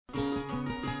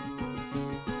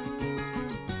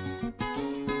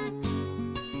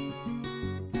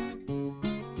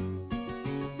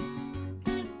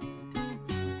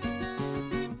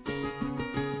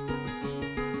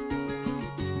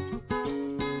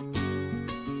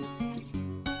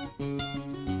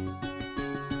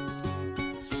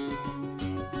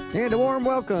And a warm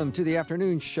welcome to the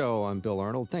afternoon show. I'm Bill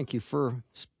Arnold. Thank you for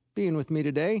being with me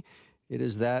today. It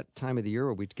is that time of the year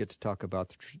where we get to talk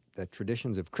about the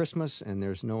traditions of Christmas, and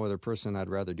there's no other person I'd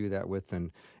rather do that with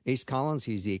than Ace Collins.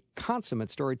 He's a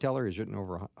consummate storyteller. He's written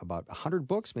over about 100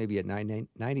 books, maybe at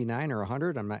 99 or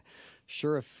 100. I'm not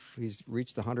sure if he's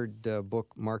reached the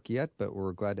 100-book mark yet, but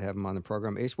we're glad to have him on the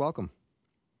program. Ace, welcome.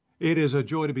 It is a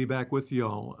joy to be back with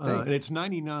y'all. And it's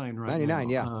 99 right 99, now. 99,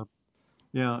 yeah.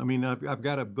 Yeah, I mean, I've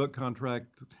got a book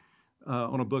contract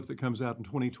on a book that comes out in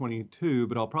 2022,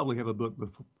 but I'll probably have a book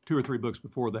before, 2 or 3 books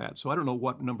before that. So I don't know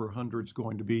what number 100 is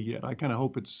going to be yet. I kind of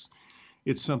hope it's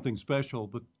something special,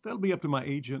 but that'll be up to my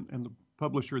agent and the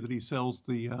publisher that he sells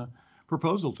the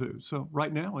proposal to. So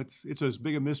right now, it's as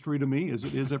big a mystery to me as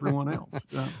it is everyone else.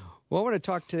 Well, I want to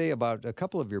talk today about a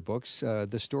couple of your books,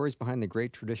 the stories behind the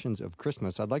great traditions of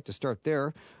Christmas. I'd like to start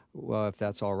there, if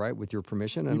that's all right, with your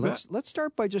permission. And let's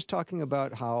start by just talking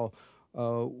about how,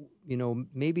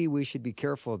 maybe we should be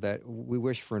careful that we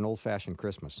wish for an old-fashioned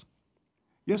Christmas.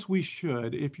 Yes, we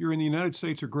should. If you're in the United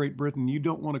States or Great Britain, you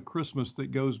don't want a Christmas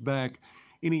that goes back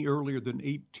any earlier than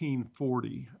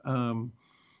 1840.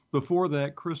 Before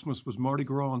that, Christmas was Mardi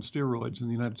Gras on steroids in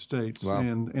the United States. Wow.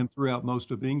 and throughout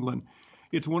most of England.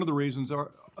 It's one of the reasons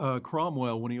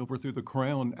Cromwell, when he overthrew the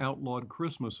crown, outlawed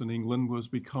Christmas in England, was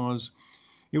because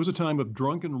it was a time of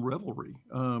drunken revelry.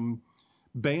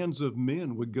 Bands of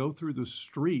men would go through the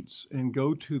streets and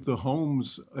go to the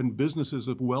homes and businesses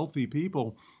of wealthy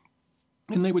people,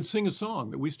 and they would sing a song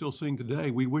that we still sing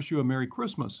today, "We Wish You a Merry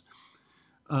Christmas."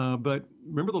 But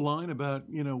remember the line about,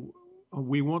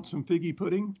 we want some figgy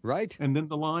pudding? Right. And then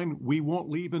the line, "We won't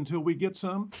leave until we get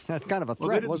some." That's kind of a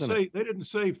threat, wasn't it? They didn't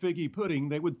say figgy pudding.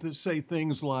 They would say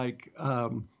things like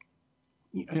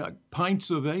pints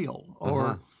of ale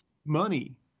or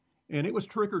money. And it was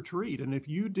trick or treat. And if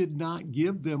you did not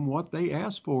give them what they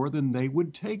asked for, then they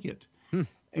would take it.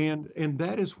 And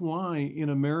that is why in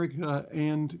America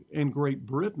and Great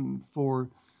Britain, for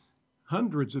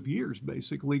hundreds of years,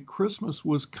 basically, Christmas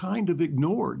was kind of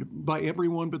ignored by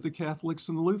everyone but the Catholics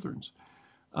and the Lutherans.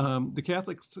 The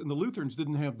Catholics and the Lutherans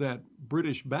didn't have that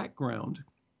British background,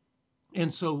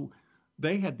 and so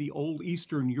they had the old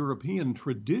Eastern European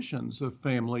traditions of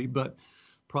family, but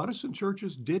Protestant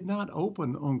churches did not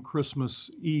open on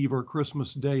Christmas Eve or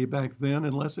Christmas Day back then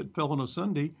unless it fell on a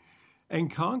Sunday,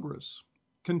 and Congress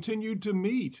continued to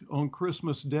meet on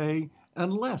Christmas Day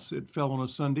unless it fell on a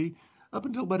Sunday, up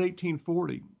until about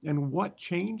 1840. And what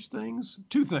changed things?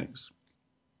 2 things.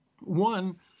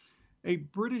 One, a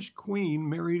British queen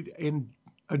married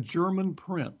a German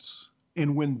prince.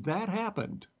 And when that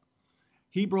happened,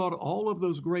 he brought all of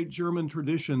those great German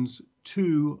traditions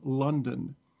to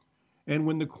London. And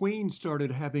when the queen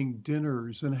started having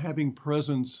dinners and having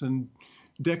presents and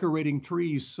decorating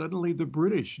trees, suddenly the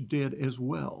British did as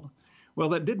well. Well,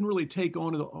 that didn't really take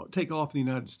off in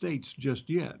the United States just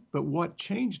yet. But what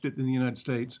changed it in the United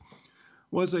States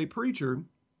was a preacher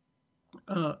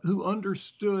who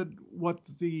understood what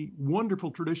the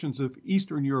wonderful traditions of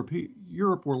Eastern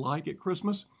Europe were like at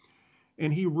Christmas.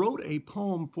 And he wrote a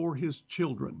poem for his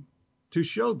children to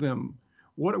show them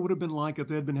what it would have been like if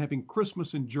they had been having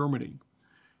Christmas in Germany.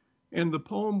 And the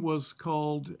poem was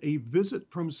called A Visit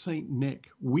from St. Nick.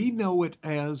 We know it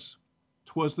as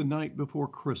 "'Twas the Night Before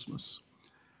Christmas."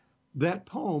 That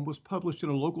poem was published in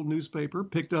a local newspaper,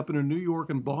 picked up in a New York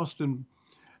and Boston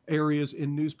areas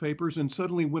in newspapers, and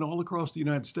suddenly went all across the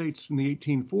United States in the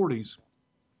 1840s.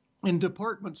 And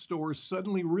department stores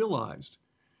suddenly realized,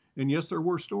 and yes, there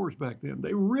were stores back then,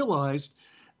 they realized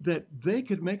that they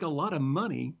could make a lot of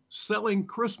money selling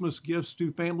Christmas gifts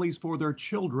to families for their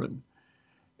children.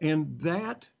 And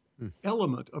that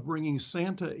element of bringing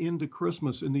Santa into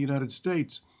Christmas in the United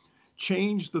States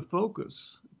changed the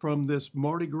focus from this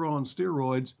Mardi Gras on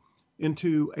steroids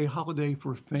into a holiday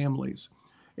for families.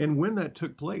 And when that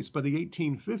took place, by the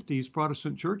 1850s,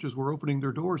 Protestant churches were opening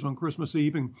their doors on Christmas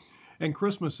Eve and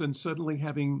Christmas, and suddenly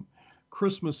having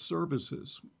Christmas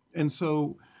services. And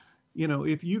so,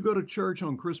 if you go to church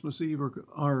on Christmas Eve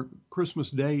or Christmas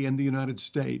Day in the United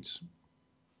States,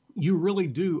 you really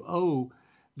do owe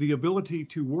the ability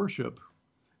to worship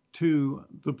to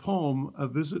the poem, A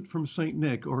Visit from St.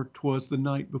 Nick, or "'Twas the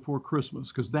Night Before Christmas,"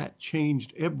 because that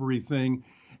changed everything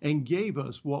and gave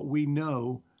us what we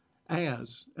know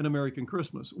as an American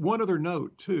Christmas. One other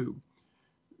note, too.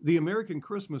 The American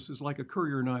Christmas is like a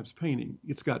Currier and Ives painting.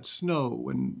 It's got snow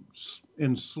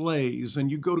and sleighs, and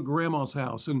you go to grandma's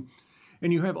house, and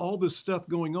you have all this stuff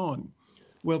going on.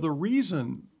 Well, the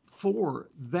reason for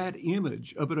that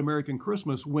image of an American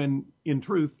Christmas, when in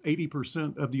truth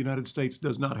 80% of the United States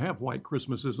does not have white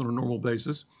Christmases on a normal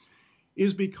basis,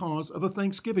 is because of a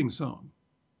Thanksgiving song.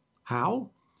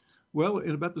 How? Well, at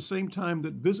about the same time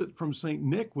that Visit from St.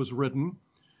 Nick was written,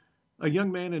 a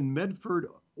young man in Medford,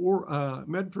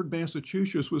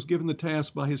 Massachusetts, was given the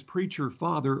task by his preacher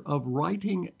father of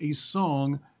writing a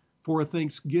song for a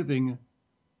Thanksgiving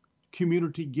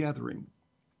community gathering.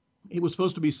 It was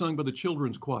supposed to be sung by the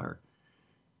children's choir.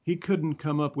 He couldn't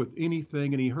come up with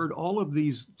anything, and he heard all of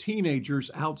these teenagers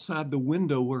outside the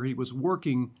window where he was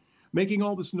working making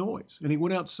all this noise. And he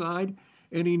went outside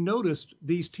and he noticed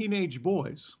these teenage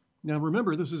boys. Now,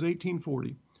 remember, this is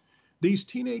 1840. These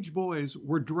teenage boys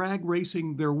were drag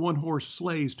racing their one-horse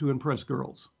sleighs to impress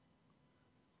girls.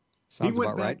 Sounds he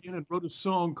went about back right. in and wrote a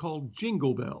song called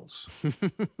Jingle Bells,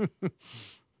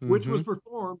 which was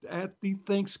performed at the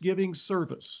Thanksgiving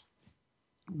service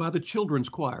by the children's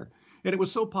choir. And it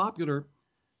was so popular,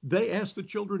 they asked the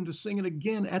children to sing it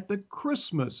again at the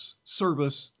Christmas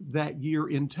service that year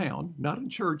in town, not in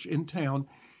church, in town.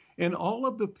 And all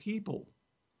of the people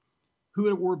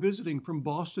who were visiting from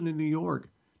Boston and New York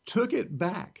took it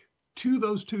back to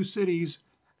those two cities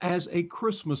as a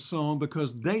Christmas song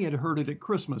because they had heard it at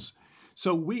Christmas.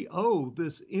 So we owe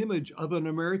this image of an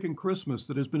American Christmas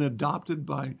that has been adopted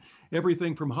by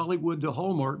everything from Hollywood to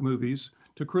Hallmark movies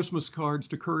to Christmas cards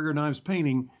to Currier and Ives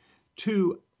painting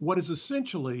to what is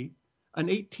essentially an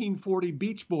 1840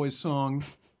 Beach Boys song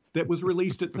that was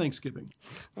released at Thanksgiving.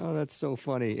 Oh, that's so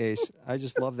funny, Ace. I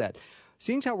just love that.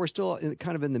 Seeing how we're still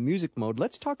kind of in the music mode,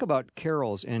 let's talk about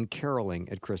carols and caroling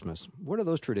at Christmas. What are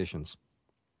those traditions?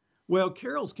 Well,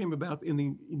 carols came about in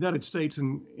the United States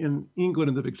and in England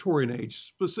in the Victorian age,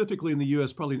 specifically in the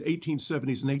U.S. probably in the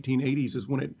 1870s and 1880s is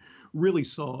when it really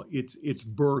saw its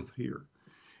birth here.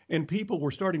 And people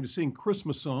were starting to sing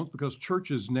Christmas songs because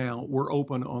churches now were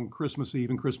open on Christmas Eve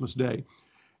and Christmas Day.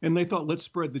 And they thought, let's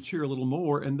spread the cheer a little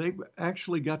more. And they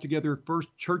actually got together, first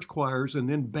church choirs and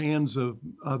then bands of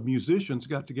musicians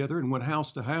got together and went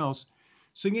house to house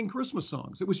singing Christmas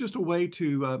songs. It was just a way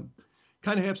to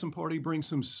kind of have some party, bring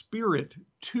some spirit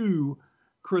to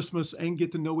Christmas and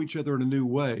get to know each other in a new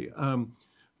way.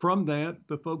 From that,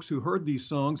 the folks who heard these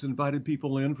songs invited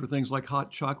people in for things like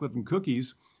hot chocolate and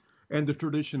cookies, and the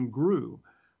tradition grew.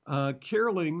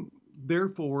 Caroling,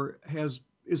 therefore,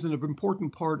 is an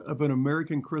important part of an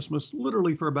American Christmas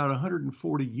literally for about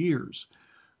 140 years.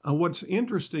 What's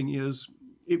interesting is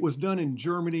it was done in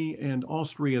Germany and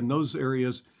Austria and those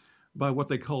areas by what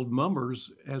they called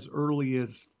mummers as early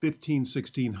as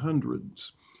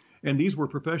 1600s. And these were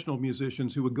professional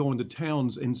musicians who would go into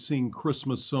towns and sing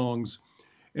Christmas songs.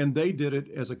 And they did it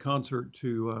as a concert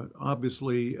to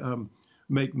obviously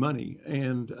make money.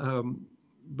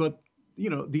 But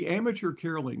the amateur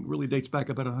caroling really dates back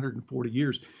about 140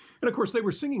 years. And of course, they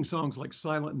were singing songs like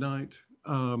Silent Night,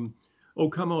 O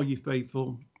Come All Ye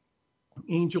Faithful,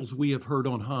 Angels We Have Heard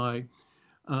on High.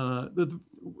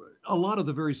 A lot of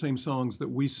the very same songs that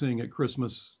we sing at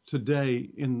Christmas today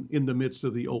in the midst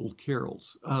of the old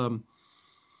carols.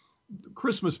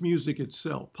 Christmas music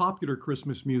itself, popular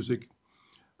Christmas music,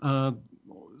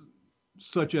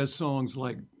 such as songs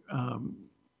like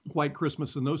White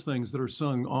Christmas and those things that are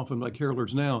sung often by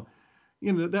carolers now,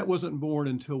 that wasn't born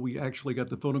until we actually got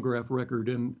the phonograph record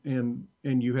and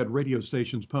you had radio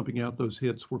stations pumping out those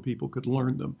hits where people could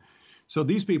learn them. So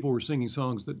these people were singing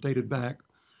songs that dated back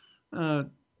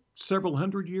several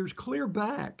hundred years clear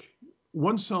back.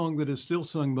 One song that is still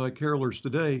sung by carolers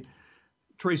today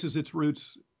traces its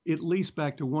roots at least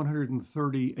back to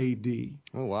 130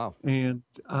 AD. Oh, wow. And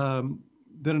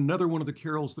then another one of the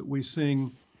carols that we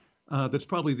sing that's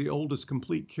probably the oldest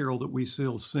complete carol that we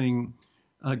still sing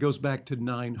goes back to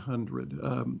 900.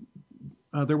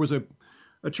 There was a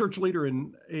church leader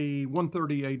in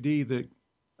 130 AD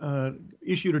that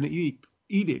issued an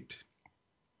edict,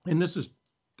 and this is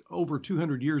over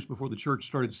 200 years before the church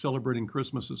started celebrating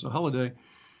Christmas as a holiday.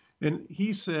 And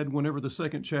he said, whenever the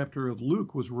second chapter of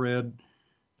Luke was read,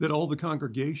 that all the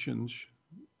congregations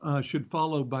should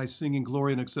follow by singing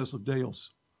Gloria in Excelsis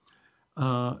Deus.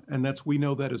 And we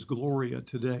know that as Gloria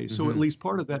today. So at least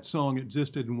part of that song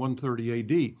existed in 130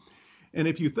 AD. And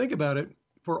if you think about it,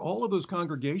 for all of those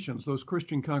congregations, those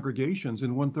Christian congregations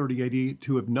in 130 AD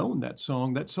to have known that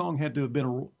song had to have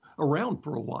been around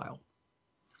for a while.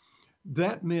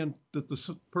 That meant that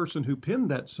the person who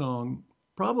penned that song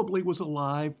probably was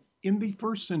alive in the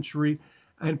first century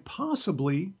and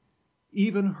possibly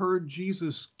even heard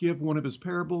Jesus give one of his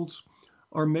parables,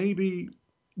 or maybe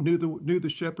knew the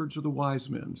shepherds or the wise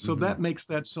men. So that makes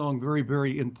that song very,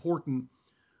 very important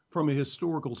from a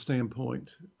historical standpoint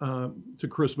to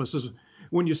Christmas.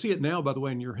 When you see it now, by the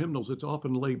way, in your hymnals, it's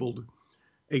often labeled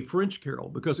a French carol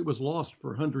because it was lost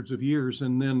for hundreds of years.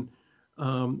 And then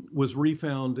was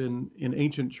refound in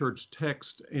ancient church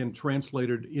text and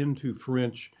translated into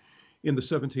French in the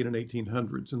 17 and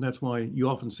 1800s. And that's why you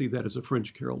often see that as a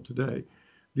French carol today.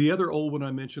 The other old one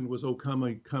I mentioned was O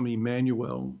Come, Come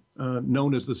Emmanuel,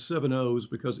 known as the Seven O's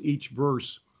because each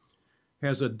verse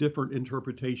has a different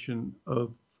interpretation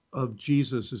of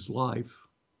Jesus's life.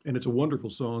 And it's a wonderful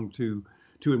song to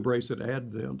embrace at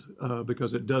Advent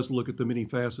because it does look at the many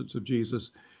facets of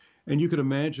Jesus. And you could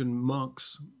imagine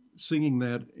monks singing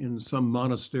that in some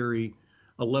monastery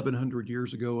 1,100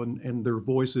 years ago and their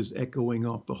voices echoing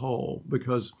off the hall,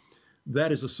 because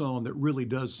that is a song that really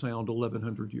does sound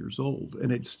 1,100 years old,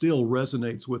 and it still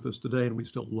resonates with us today, and we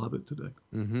still love it today.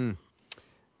 Mm-hmm.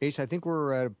 Ace, I think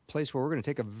we're at a place where we're going to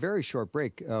take a very short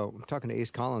break. I'm talking to Ace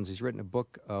Collins. He's written a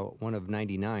book, one of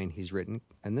 99 he's written,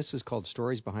 and this is called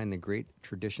Stories Behind the Great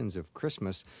Traditions of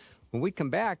Christmas. When we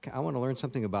come back, I want to learn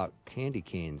something about candy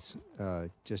canes,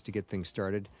 just to get things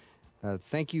started.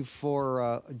 Thank you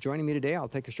for joining me today. I'll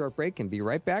take a short break and be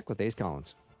right back with Ace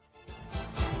Collins.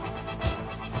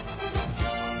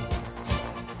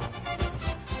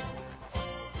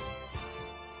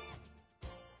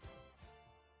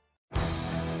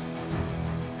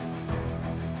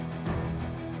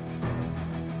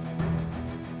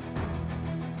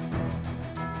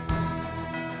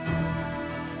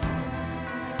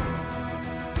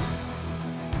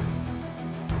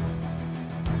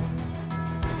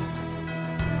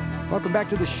 Welcome back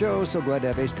to the show. So glad to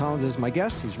have Ace Collins as my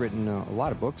guest. He's written a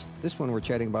lot of books. This one we're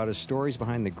chatting about is Stories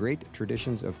Behind the Great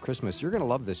Traditions of Christmas. You're going to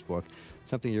love this book. It's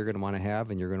something you're going to want to have,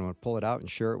 and you're going to want to pull it out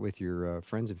and share it with your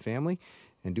friends and family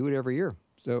and do it every year.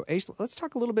 So, Ace, let's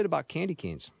talk a little bit about candy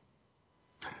canes.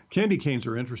 Candy canes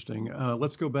are interesting.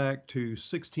 Let's go back to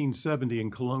 1670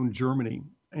 in Cologne, Germany,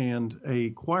 and a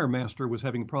choir master was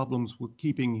having problems with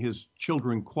keeping his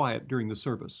children quiet during the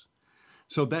service.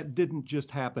 So that didn't just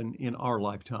happen in our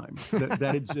lifetime.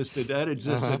 That existed. That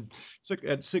existed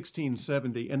at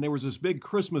 1670. And there was this big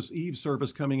Christmas Eve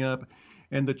service coming up,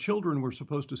 and the children were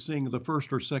supposed to sing the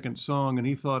first or second song. And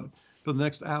he thought for the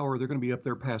next hour, they're going to be up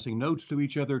there passing notes to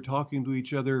each other, talking to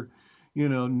each other,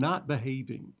 not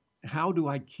behaving. How do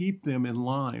I keep them in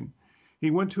line? He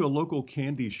went to a local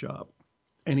candy shop,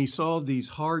 and he saw these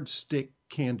hard stick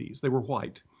candies. They were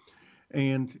white.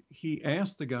 And he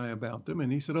asked the guy about them, and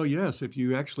he said, oh, yes, if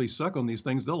you actually suck on these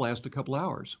things, they'll last a couple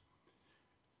hours.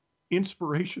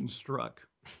 Inspiration struck.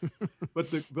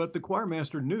 But the choir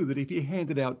master knew that if he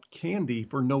handed out candy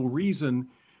for no reason,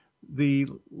 the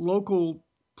local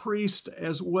priest,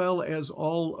 as well as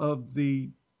all of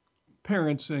the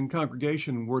parents and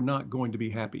congregation, were not going to be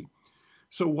happy.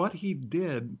 So what he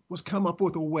did was come up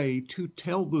with a way to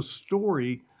tell the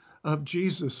story of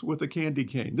Jesus with a candy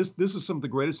cane. This is some of the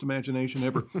greatest imagination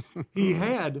ever. He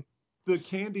had the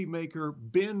candy maker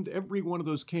bend every one of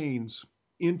those canes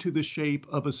into the shape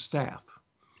of a staff.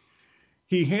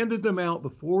 He handed them out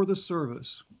before the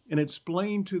service and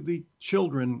explained to the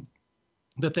children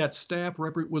that staff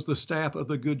was the staff of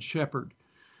the Good Shepherd.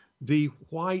 The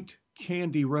white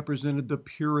candy represented the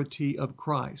purity of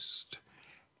Christ,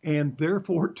 and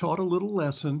therefore taught a little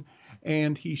lesson.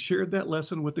 And he shared that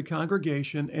lesson with the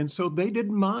congregation. And so they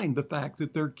didn't mind the fact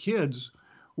that their kids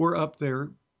were up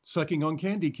there sucking on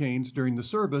candy canes during the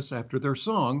service after their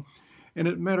song. And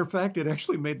as a matter of fact, it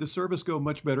actually made the service go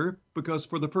much better because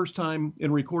for the first time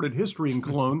in recorded history in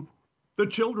Cologne, the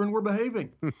children were behaving.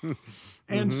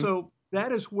 And so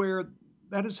that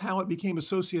is how it became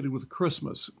associated with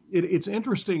Christmas. It's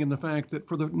interesting in the fact that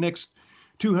for the next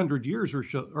 200 years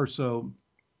or so,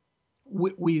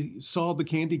 we saw the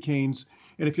candy canes,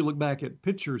 and if you look back at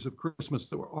pictures of Christmas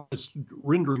that were artist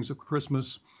renderings of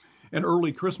Christmas and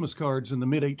early Christmas cards in the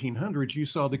mid-1800s, you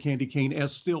saw the candy cane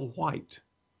as still white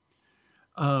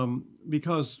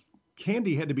because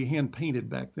candy had to be hand-painted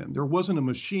back then. There wasn't a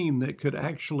machine that could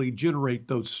actually generate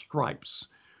those stripes.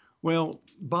 Well,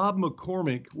 Bob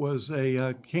McCormick was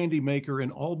a candy maker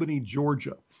in Albany,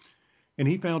 Georgia, and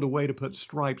he found a way to put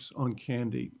stripes on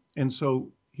candy. And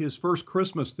so his first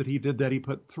Christmas that he did that, he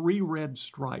put 3 red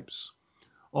stripes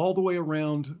all the way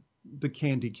around the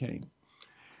candy cane.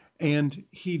 And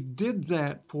he did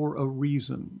that for a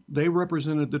reason. They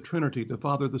represented the Trinity, the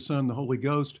Father, the Son, the Holy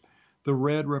Ghost. The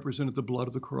red represented the blood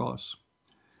of the cross.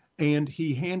 And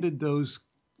he handed those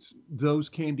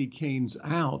candy canes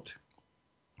out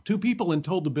to people and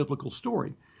told the biblical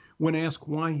story. When asked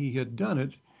why he had done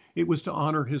it, it was to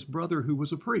honor his brother who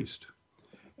was a priest.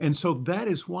 And so that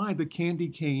is why the candy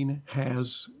cane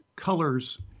has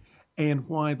colors and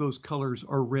why those colors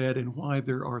are red and why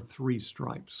there are 3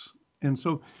 stripes. And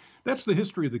so that's the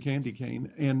history of the candy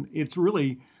cane. And it's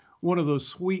really one of those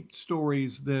sweet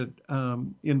stories that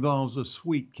involves a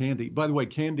sweet candy. By the way,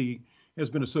 candy has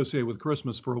been associated with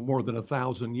Christmas for more than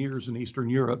 1,000 years in Eastern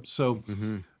Europe. So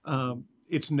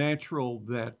it's natural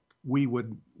that we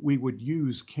would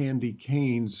use candy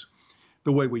canes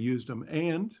the way we used them.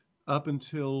 And up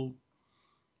until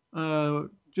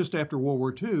just after World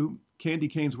War II, candy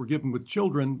canes were given with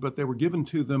children, but they were given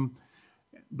to them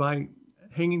by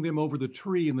hanging them over the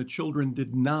tree, and the children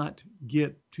did not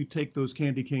get to take those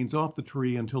candy canes off the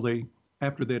tree until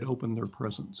after they'd opened their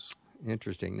presents.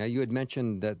 Interesting. Now, you had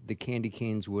mentioned that the candy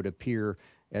canes would appear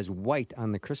as white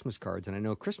on the Christmas cards, and I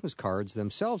know Christmas cards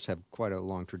themselves have quite a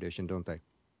long tradition, don't they?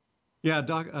 Yeah,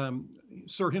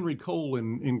 Sir Henry Cole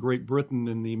in Great Britain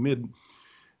in the mid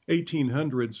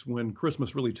 1800s, when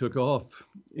Christmas really took off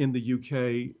in the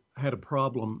UK, had a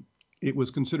problem. It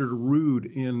was considered rude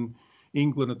in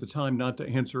England at the time not to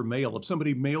answer mail. If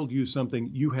somebody mailed you something,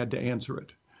 you had to answer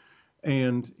it.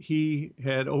 And he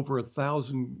had over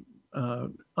 1,000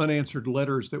 unanswered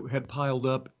letters that had piled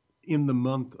up in the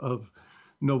month of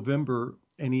November,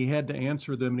 and he had to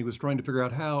answer them, and he was trying to figure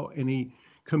out how, and he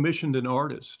commissioned an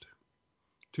artist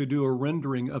to do a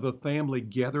rendering of a family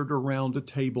gathered around a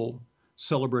table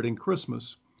celebrating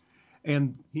Christmas.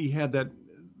 And he had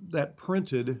that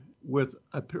printed with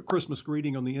a Christmas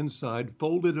greeting on the inside,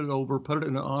 folded it over, put it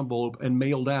in an envelope, and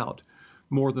mailed out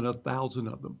more than 1,000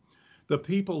 of them. The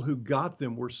people who got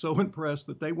them were so impressed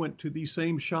that they went to the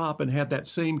same shop and had that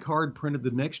same card printed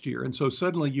the next year. And so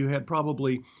suddenly you had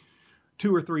probably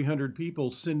 200 or 300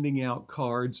 people sending out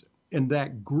cards, and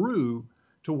that grew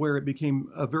to where it became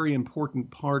a very important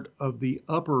part of the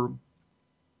upper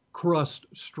crust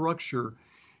structure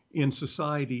in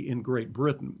society in Great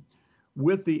Britain.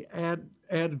 With the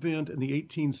advent in the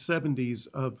 1870s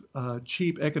of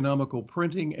cheap economical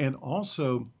printing, and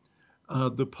also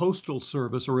the postal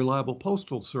service, a reliable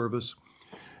postal service,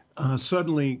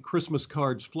 suddenly Christmas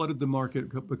cards flooded the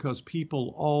market because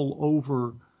people all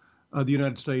over the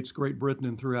United States, Great Britain,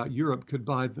 and throughout Europe could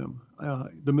buy them.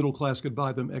 The middle class could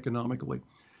buy them economically.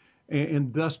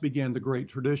 And thus began the great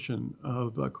tradition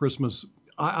of Christmas.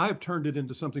 I've turned it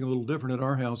into something a little different at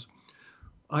our house.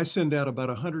 I send out about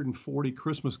 140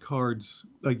 Christmas cards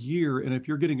a year, and if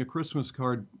you're getting a Christmas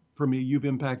card from me, you've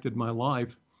impacted my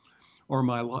life, or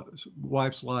my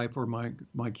wife's life, or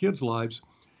my kids' lives.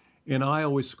 And I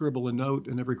always scribble a note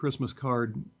in every Christmas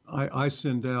card I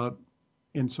send out,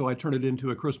 and so I turn it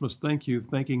into a Christmas thank you,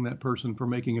 thanking that person for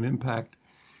making an impact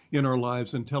in our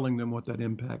lives and telling them what that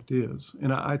impact is.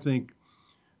 And I think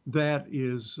that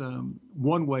is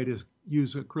one way to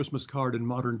use a Christmas card in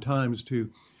modern times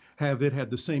to have it had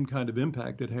the same kind of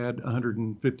impact it had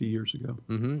 150 years ago.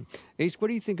 Mm-hmm. Ace, what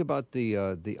do you think about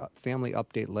the family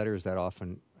update letters that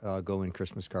often go in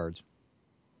Christmas cards?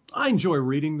 I enjoy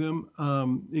reading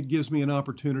them. It gives me an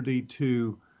opportunity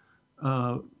to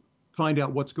find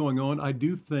out what's going on. I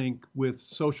do think with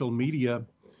social media,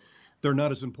 they're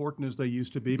not as important as they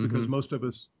used to be, because most of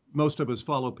us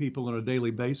follow people on a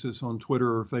daily basis on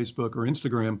Twitter or Facebook or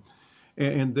Instagram,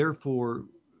 and therefore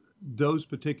those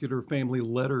particular family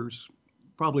letters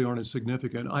probably aren't as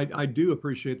significant. I do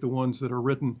appreciate the ones that are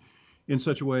written in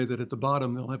such a way that at the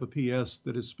bottom they'll have a PS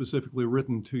that is specifically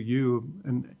written to you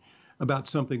and about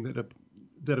something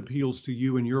that appeals to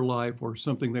you in your life, or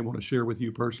something they want to share with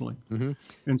you personally.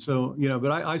 And so,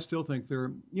 but I still think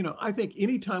I think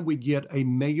anytime we get a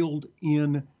mailed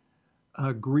in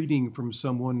greeting from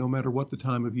someone, no matter what the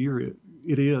time of year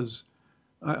it is,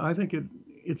 I think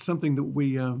it's something that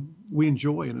we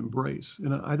enjoy and embrace.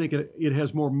 And I think it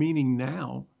has more meaning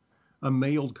now, a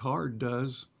mailed card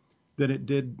does, than it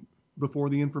did before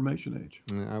the information age.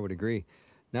 I would agree.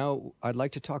 Now, I'd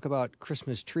like to talk about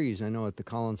Christmas trees. I know at the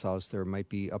Collins house there might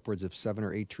be upwards of 7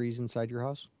 or 8 trees inside your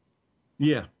house.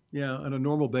 Yeah. On a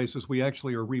normal basis, we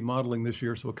actually are remodeling this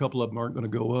year, so a couple of them aren't going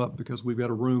to go up because we've got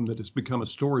a room that has become a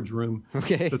storage room.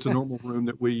 Okay. That's a normal room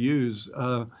that we use.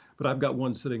 But I've got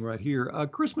one sitting right here.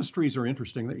 Christmas trees are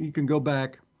interesting. You can go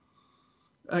back.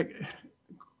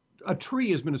 A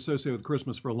tree has been associated with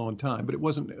Christmas for a long time, but it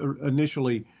wasn't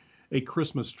initially a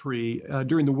Christmas tree.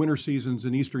 During the winter seasons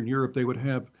in Eastern Europe, they would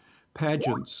have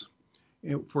pageants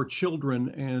for children,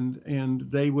 and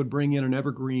they would bring in an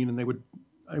evergreen, and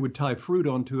I would tie fruit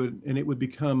onto it, and it would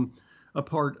become a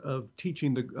part of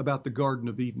teaching about the Garden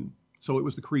of Eden. So it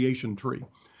was the creation tree.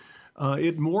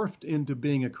 It morphed into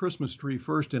being a Christmas tree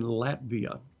first in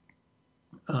Latvia.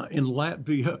 In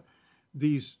Latvia,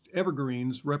 these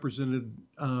evergreens represented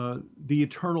the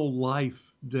eternal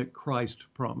life that Christ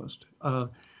promised.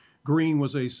 Green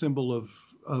was a symbol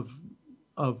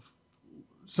of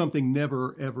something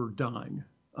never, ever dying.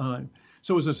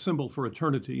 So it was a symbol for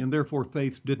eternity, and therefore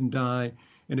faith didn't die,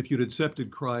 And if you'd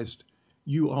accepted Christ,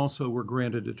 you also were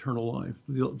granted eternal life.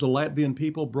 The Latvian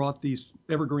people brought these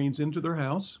evergreens into their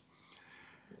house.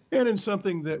 And in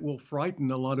something that will frighten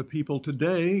a lot of people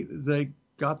today, they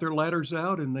got their ladders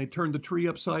out and they turned the tree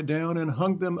upside down and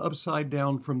hung them upside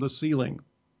down from the ceiling.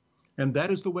 And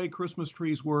that is the way Christmas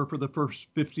trees were for the first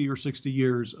 50 or 60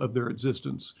 years of their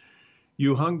existence.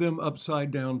 You hung them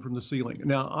upside down from the ceiling.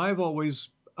 Now, I've always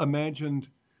imagined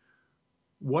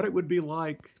what it would be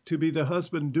like to be the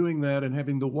husband doing that and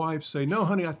having the wife say, no,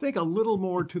 honey, I think a little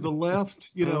more to the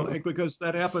left, because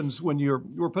that happens when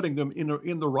you're putting them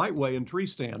in the right way in tree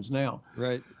stands now.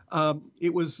 Right.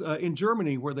 It was in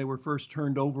Germany where they were first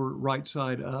turned over right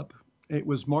side up. It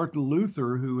was Martin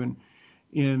Luther who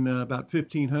in about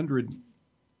 1500,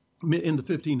 in the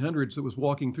 1500s, that was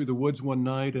walking through the woods one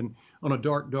night and on a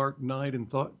dark, dark night and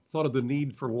thought of the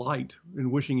need for light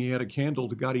and wishing he had a candle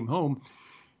to guide him home.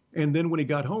 And then when he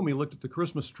got home, he looked at the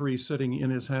Christmas tree sitting in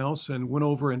his house and went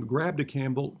over and grabbed a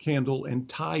candle and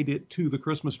tied it to the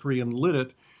Christmas tree and lit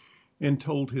it and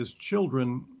told his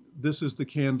children, this is the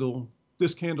candle.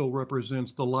 This candle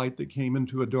represents the light that came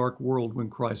into a dark world when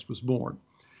Christ was born.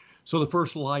 So the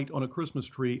first light on a Christmas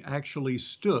tree actually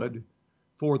stood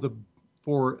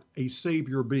for a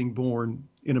Savior being born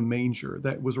in a manger.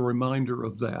 That was a reminder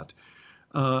of that.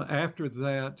 After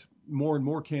that, more and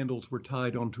more candles were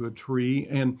tied onto a tree.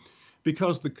 And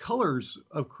because the colors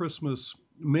of Christmas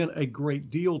meant a great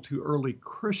deal to early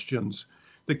Christians,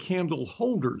 the candle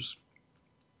holders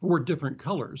were different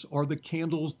colors, or the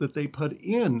candles that they put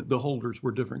in the holders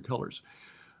were different colors.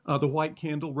 The white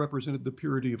candle represented the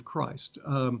purity of Christ,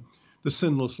 the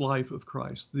sinless life of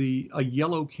Christ. A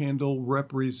yellow candle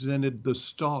represented the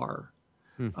star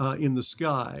in the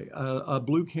sky. A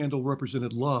blue candle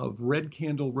represented love. Red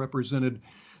candle represented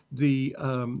the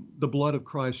blood of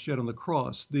Christ shed on the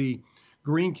cross. The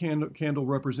green candle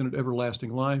represented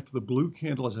everlasting life. The blue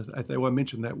candle, as I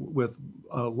mentioned that with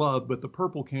love, but the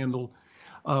purple candle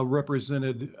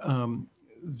represented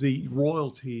the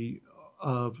royalty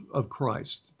of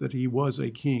Christ, that he was a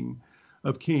king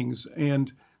of kings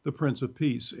and the Prince of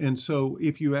Peace. And so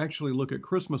if you actually look at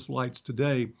Christmas lights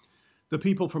today, the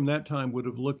people from that time would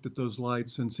have looked at those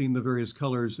lights and seen the various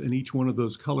colors, and each one of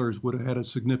those colors would have had a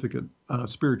significant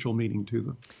spiritual meaning to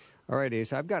them. All right,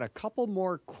 Ace, I've got a couple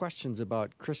more questions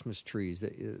about Christmas trees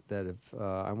that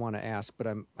I want to ask, but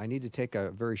I need to take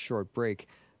a very short break.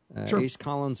 Sure. Ace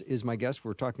Collins is my guest.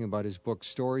 We're talking about his book,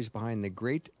 Stories Behind the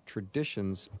Great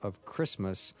Traditions of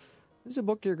Christmas. This is a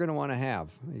book you're going to want to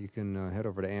have. You can head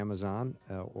over to Amazon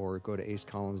or go to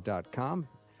acecollins.com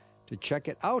to check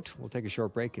it out. We'll take a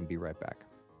short break and be right back.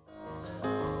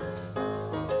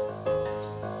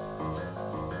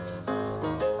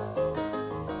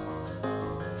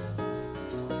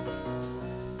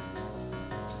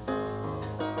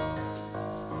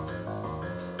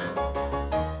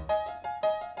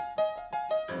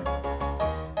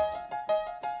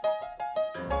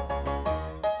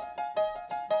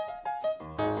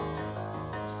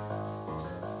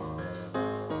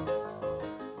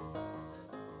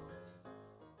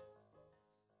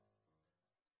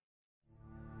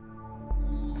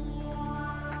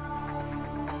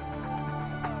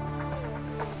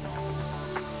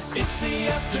 It's the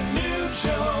afternoon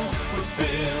show with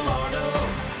Bill Arnold.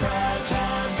 Drive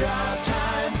time, drive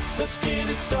time. Let's get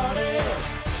it started.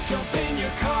 Jump in your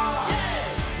car.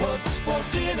 Yeah. What's for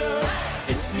dinner?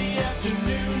 Hey. It's the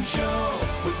afternoon show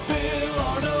with Bill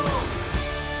Arnold.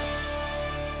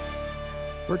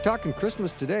 We're talking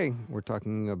Christmas today. We're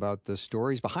talking about the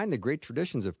stories behind the great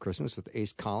traditions of Christmas with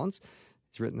Ace Collins.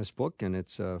 He's written this book, and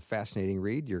it's a fascinating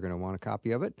read. You're going to want a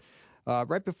copy of it.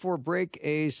 Right before break,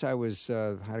 Ace, I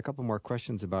had a couple more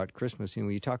questions about Christmas. When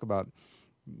you talk about,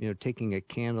 taking a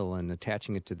candle and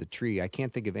attaching it to the tree, I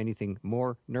can't think of anything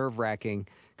more nerve-wracking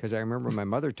because I remember my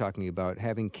mother talking about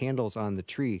having candles on the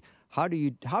tree. How do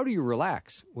you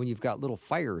relax when you've got little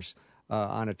fires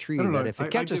on a tree that if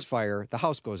it catches fire, the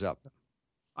house goes up?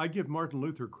 I give Martin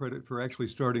Luther credit for actually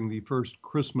starting the first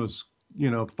Christmas,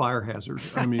 fire hazard.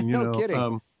 I mean, no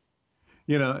kidding.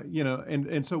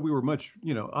 And so we were much,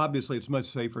 obviously it's much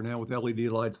safer now with LED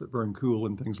lights that burn cool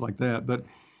and things like that. But,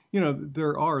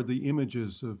 there are the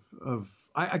images of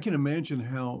I can imagine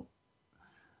how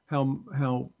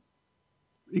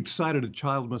excited a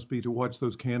child must be to watch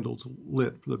those candles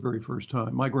lit for the very first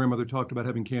time. My grandmother talked about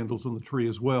having candles on the tree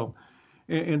as well.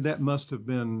 And that must have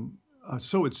been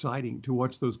so exciting to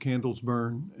watch those candles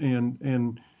burn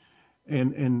and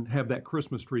have that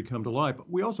Christmas tree come to life.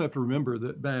 We also have to remember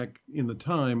that back in the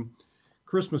time,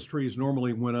 Christmas trees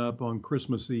normally went up on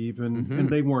Christmas Eve, and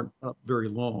they weren't up very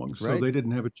long, so Right. they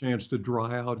didn't have a chance to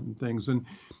dry out and things. And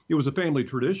it was a family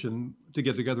tradition to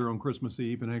get together on Christmas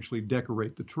Eve and actually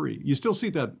decorate the tree. You still see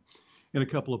that in a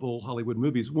couple of old Hollywood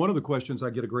movies. One of the questions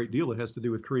I get a great deal that has to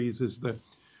do with trees is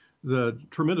the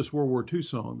tremendous World War II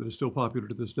song that is still popular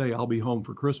to this day, "I'll Be Home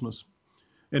for Christmas."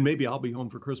 And maybe "I'll Be Home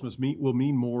for Christmas" will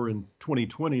mean more in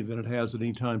 2020 than it has at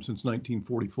any time since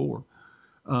 1944.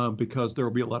 Because there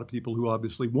will be a lot of people who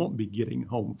obviously won't be getting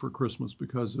home for Christmas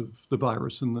because of the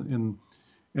virus and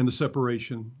the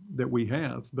separation that we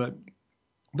have. But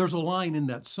there's a line in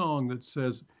that song that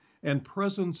says, "And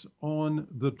presents on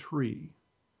the tree."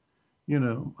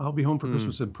 I'll be home for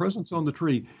Christmas and presents on the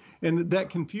tree. And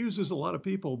that confuses a lot of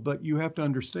people, but you have to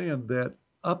understand that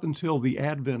up until the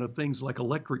advent of things like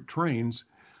electric trains,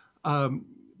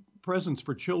 presents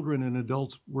for children and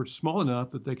adults were small enough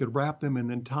that they could wrap them and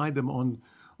then tie them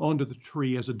onto the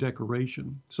tree as a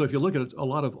decoration. So if you look at a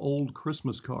lot of old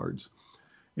Christmas cards,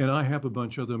 and I have a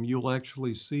bunch of them, you'll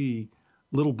actually see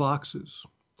little boxes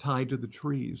tied to the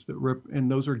trees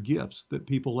and those are gifts that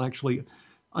people actually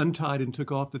untied and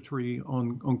took off the tree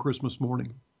on Christmas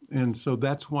morning. And so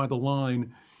that's why the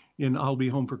line in "I'll Be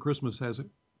Home for Christmas" has it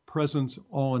presents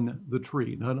on the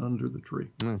tree, not under the tree.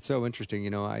 It's so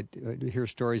interesting. I hear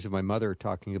stories of my mother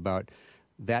talking about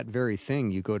that very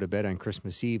thing. You go to bed on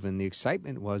Christmas Eve, and the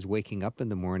excitement was waking up in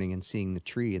the morning and seeing the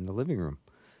tree in the living room.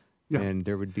 Yeah. And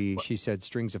there would be, she said,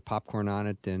 strings of popcorn on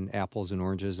it and apples and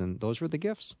oranges, and those were the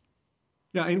gifts.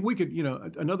 Yeah, and we could,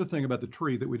 another thing about the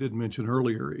tree that we didn't mention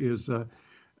earlier is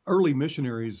early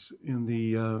missionaries in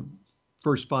the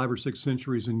first 5 or 6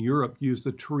 centuries in Europe used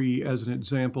the tree as an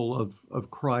example of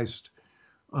Christ's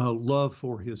love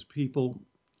for his people,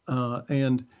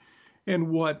 and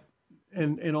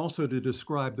also to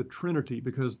describe the Trinity,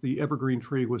 because the evergreen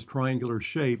tree was triangular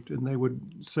shaped, and they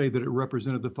would say that it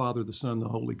represented the Father, the Son, the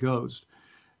Holy Ghost,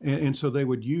 and so they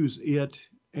would use it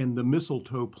and the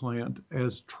mistletoe plant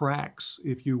as tracts,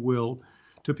 if you will,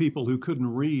 to people who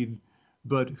couldn't read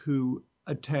but who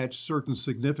attach certain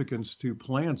significance to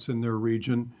plants in their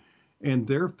region, and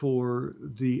therefore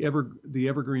the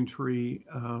evergreen tree,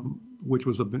 which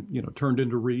was turned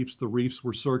into wreaths. The wreaths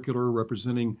were circular,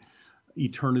 representing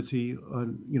eternity.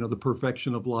 The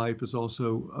perfection of life is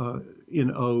also in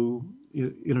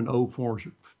an O form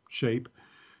shape.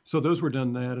 So those were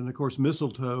done that, and of course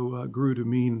mistletoe grew to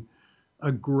mean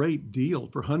a great deal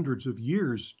for hundreds of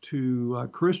years to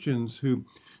Christians who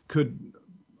could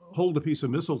hold a piece of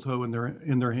mistletoe in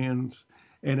their hands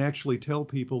and actually tell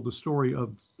people the story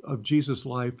of Jesus'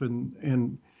 life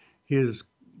and his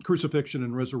crucifixion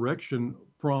and resurrection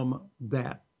from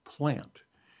that plant.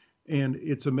 And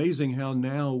it's amazing how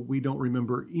now we don't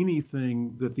remember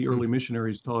anything that the early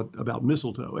missionaries taught about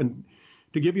mistletoe. And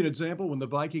to give you an example, when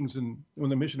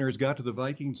the missionaries got to the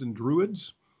Vikings and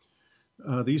Druids,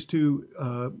 these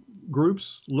two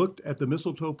groups looked at the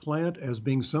mistletoe plant as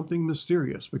being something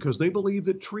mysterious because they believed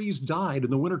that trees died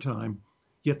in the wintertime,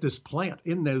 yet this plant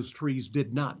in those trees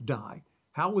did not die.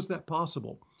 How was that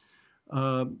possible?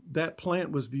 That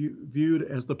plant was viewed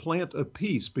as the plant of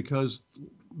peace because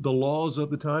the laws of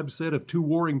the time said if 2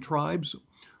 warring tribes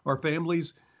or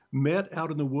families met out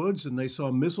in the woods and they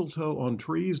saw mistletoe on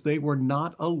trees, they were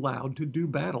not allowed to do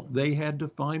battle. They had to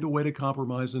find a way to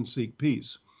compromise and seek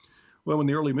peace. Well, when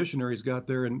the early missionaries got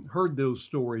there and heard those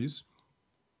stories,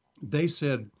 they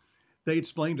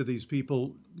explained to these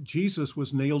people, Jesus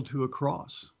was nailed to a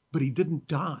cross, but he didn't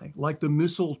die. Like the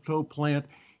mistletoe plant,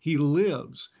 he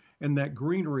lives, and that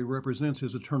greenery represents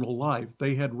his eternal life.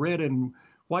 They had red and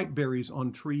white berries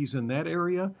on trees in that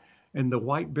area, and the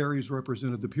white berries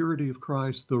represented the purity of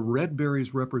Christ. The red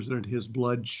berries represented his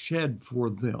blood shed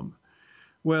for them.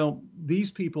 Well, these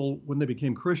people, when they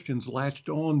became Christians, latched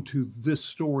on to this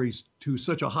story to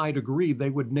such a high degree,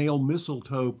 they would nail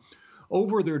mistletoe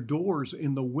over their doors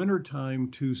in the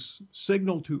wintertime to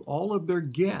signal to all of their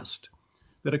guests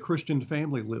that a Christian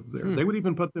family lived there. They would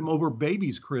even put them over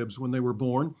babies' cribs when they were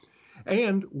born.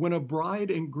 And when a bride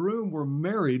and groom were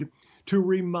married, to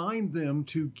remind them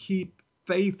to keep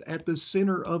faith at the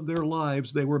center of their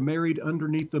lives, they were married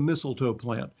underneath the mistletoe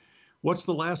plant. What's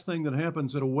the last thing that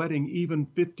happens at a wedding even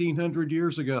 1,500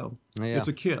 years ago? Yeah. It's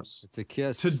a kiss. It's a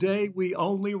kiss. Today, we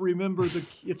only remember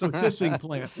it's a kissing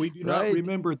plant. We do not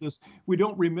remember this. We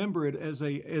don't remember it as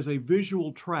a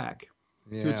visual track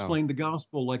to explain the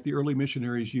gospel like the early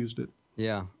missionaries used it.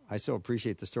 Yeah, I so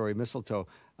appreciate the story of mistletoe.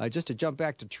 Just to jump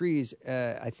back to trees,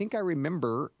 I think I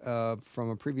remember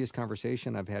from a previous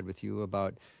conversation I've had with you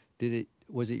about,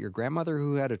 was it your grandmother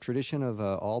who had a tradition of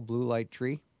all blue light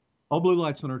tree? All blue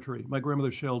lights on our tree. My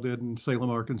grandmother Shell did in Salem,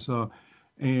 Arkansas.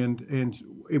 and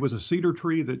it was a cedar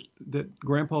tree that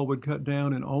Grandpa would cut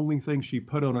down, and only thing she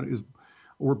put on it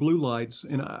were blue lights.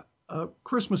 And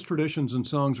Christmas traditions and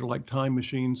songs are like time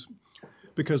machines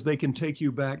because they can take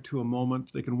you back to a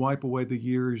moment. They can wipe away the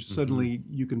years. Mm-hmm. Suddenly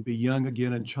you can be young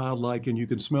again and childlike, and you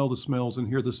can smell the smells and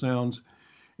hear the sounds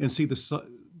and see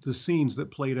the scenes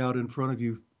that played out in front of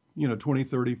you, 20,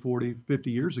 30, 40,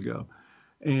 50 years ago.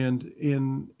 And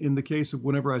in the case of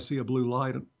whenever I see a blue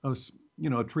light,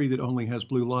 a tree that only has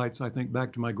blue lights, I think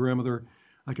back to my grandmother.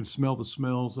 I can smell the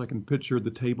smells. I can picture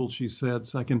the table she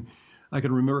sets. I can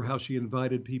remember how she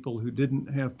invited people who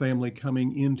didn't have family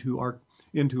coming into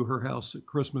her house at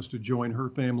Christmas to join her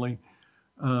family.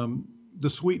 The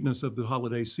sweetness of the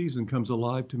holiday season comes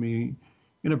alive to me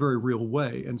in a very real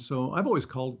way. And so I've always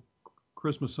called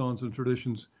Christmas songs and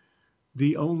traditions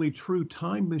the only true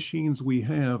time machines we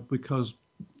have, because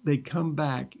they come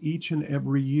back each and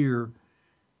every year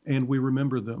and we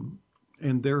remember them.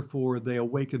 And therefore they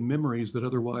awaken memories that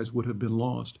otherwise would have been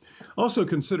lost. Also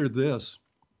consider this.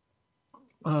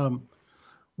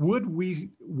 Would we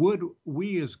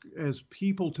as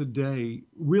people today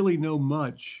really know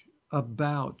much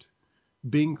about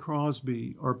Bing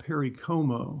Crosby or Perry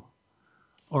Como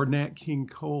or Nat King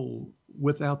Cole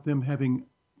without them having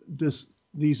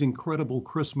these incredible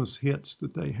Christmas hits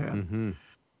that they have? Mm-hmm.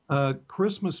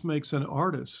 Christmas makes an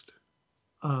artist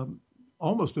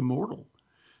almost immortal,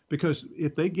 because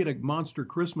if they get a monster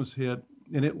Christmas hit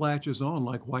and it latches on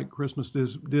like White Christmas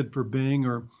did for Bing,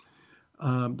 or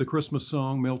the Christmas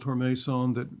song, Mel Torme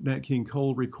song that Nat King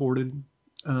Cole recorded,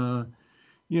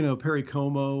 Perry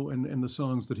Como and the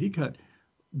songs that he cut,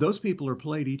 those people are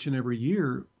played each and every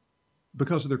year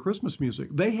because of their Christmas music.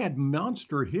 They had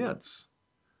monster hits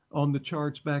on the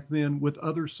charts back then with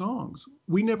other songs.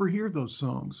 We never hear those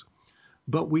songs,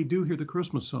 but we do hear the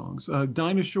Christmas songs.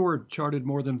 Dinah Shore charted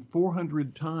more than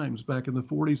 400 times back in the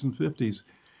 40s and 50s,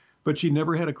 but she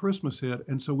never had a Christmas hit,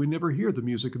 and so we never hear the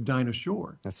music of Dinah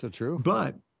Shore. That's so true.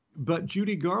 But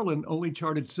Judy Garland only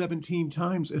charted 17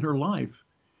 times in her life,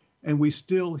 and we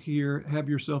still hear Have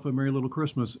Yourself a Merry Little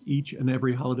Christmas each and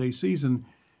every holiday season,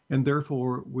 and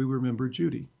therefore we remember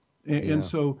Judy. And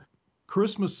so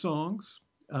Christmas songs,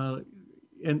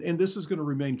 and this is going to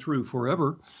remain true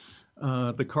forever.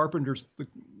 The Carpenters,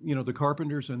 the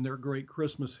Carpenters and their great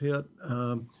Christmas hit,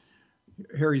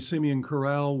 Harry Simeon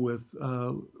Chorale with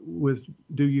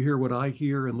Do You Hear What I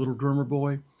Hear and Little Drummer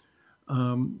Boy.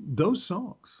 Those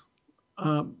songs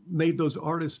made those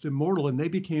artists immortal, and they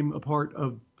became a part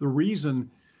of the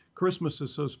reason Christmas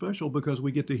is so special, because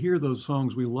we get to hear those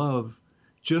songs we love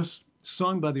just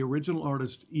sung by the original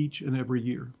artist each and every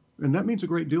year. And that means a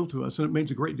great deal to us, and it means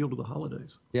a great deal to the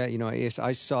holidays. Yeah,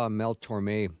 I saw Mel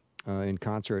Torme in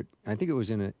concert. I think it was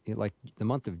in the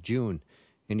month of June,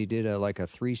 and he did a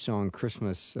 3-song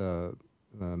Christmas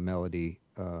melody,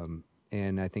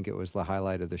 and I think it was the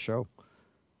highlight of the show.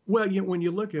 Well, when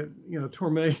you look at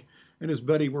Torme and his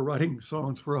buddy were writing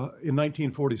songs in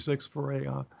 1946 for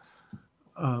a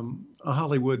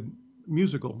Hollywood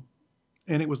musical,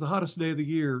 and it was the hottest day of the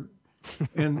year,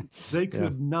 and they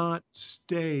could not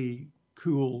stay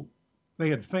cool. They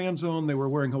had fans on. They were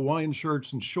wearing Hawaiian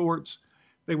shirts and shorts.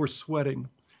 They were sweating.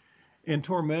 And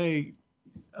Torme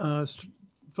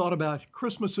thought about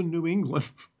Christmas in New England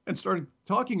and started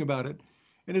talking about it.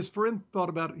 And his friend thought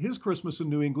about his Christmas in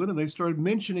New England, and they started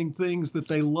mentioning things that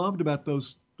they loved about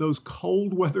those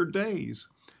cold weather days.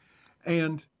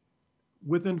 And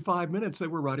within 5 minutes, they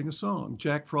were writing a song,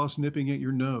 Jack Frost nipping at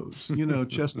your nose,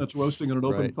 chestnuts roasting on an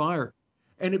open fire.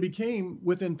 And it became,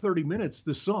 within 30 minutes,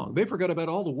 this song. They forgot about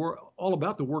all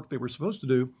about the work they were supposed to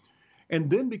do. And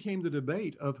then became the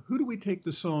debate of who do we take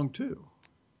the song to?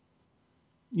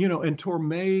 And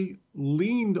Torme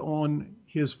leaned on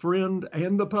his friend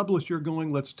and the publisher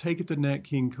going, let's take it to Nat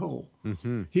King Cole.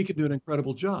 Mm-hmm. He could do an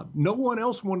incredible job. No one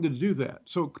else wanted to do that.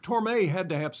 So Torme had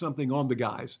to have something on the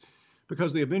guys,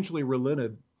 because they eventually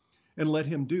relented and let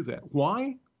him do that.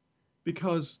 Why?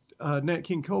 Because Nat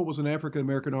King Cole was an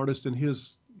African-American artist, and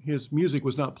his music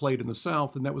was not played in the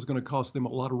South, and that was going to cost them a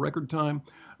lot of radio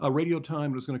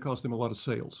time. It was going to cost them a lot of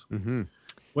sales. Mm-hmm.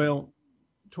 Well,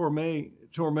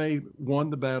 Torme won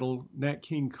the battle. Nat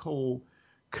King Cole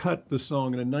cut the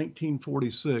song, and in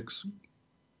 1946,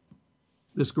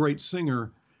 this great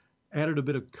singer added a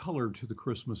bit of color to the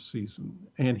Christmas season,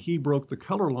 and he broke the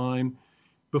color line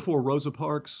before Rosa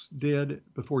Parks did,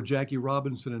 before Jackie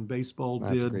Robinson in baseball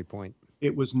did. That's a great point.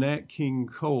 It was Nat King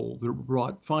Cole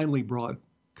that finally brought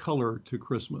color to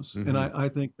Christmas. Mm-hmm. And I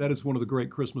think that is one of the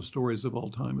great Christmas stories of all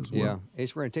time as well. Yeah.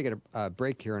 Ace, we're going to take a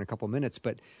break here in a couple minutes,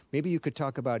 but maybe you could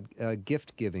talk about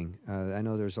gift giving. I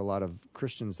know there's a lot of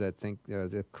Christians that think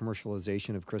the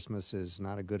commercialization of Christmas is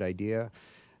not a good idea,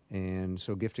 and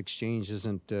so gift exchange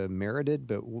isn't merited,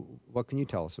 but what can you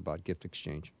tell us about gift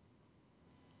exchange?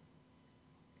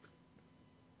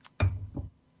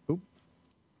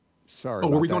 Sorry.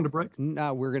 Were we going to break?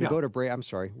 No, we're going to go to break. I'm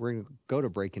sorry. We're going to go to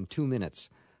break in 2 minutes.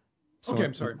 So okay,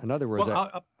 I'm sorry. In other words,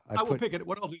 well, I will pick it.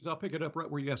 What I'll do is I'll pick it up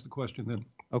right where you asked the question. Then.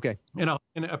 Okay. And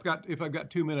if I've got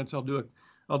 2 minutes, I'll do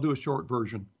a short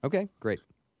version. Okay, great.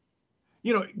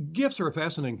 You know, gifts are a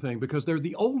fascinating thing because they're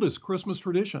the oldest Christmas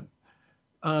tradition.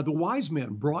 The wise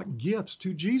men brought gifts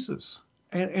to Jesus,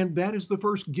 and that is the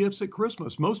first gifts at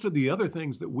Christmas. Most of the other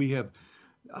things that we have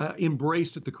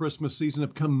embraced at the Christmas season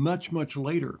have come much, much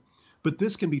later. But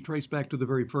this can be traced back to the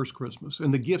very first Christmas.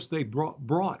 And the gifts they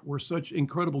brought were such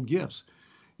incredible gifts.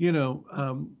 You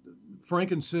know,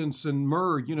 frankincense and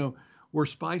myrrh, you know, were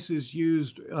spices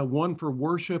used, one for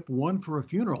worship, one for a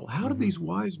funeral. How did these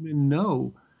wise men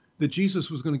know that Jesus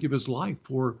was going to give his life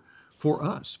for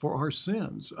us, for our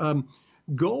sins?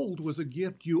 Gold was a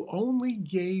gift you only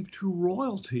gave to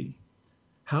royalty.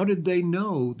 How did they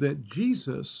know that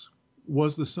Jesus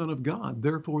was the Son of God,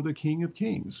 therefore the King of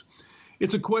Kings?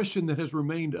 It's a question that has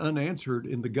remained unanswered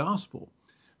in the gospel,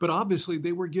 but obviously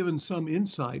they were given some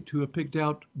insight to have picked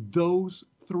out those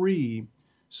 3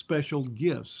 special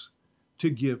gifts to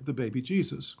give the baby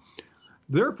Jesus.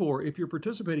 Therefore, if you're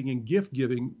participating in gift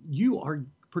giving, you are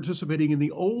participating in the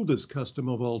oldest custom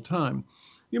of all time.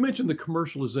 You mentioned the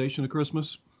commercialization of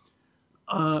Christmas.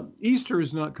 Easter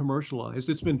is not commercialized.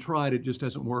 It's been tried. It just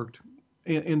hasn't worked.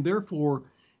 And therefore,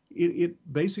 it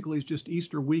basically is just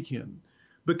Easter weekend.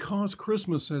 Because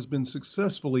Christmas has been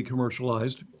successfully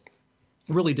commercialized,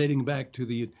 really dating back to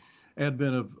the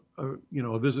advent of,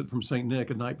 a visit from St.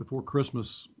 Nick, A Night Before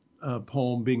Christmas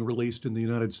poem being released in the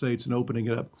United States and opening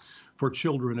it up for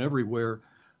children everywhere,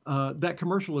 that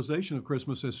commercialization of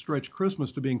Christmas has stretched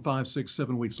Christmas to being 5, 6,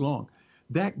 7 weeks long.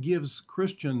 That gives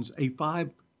Christians a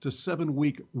 5 to 7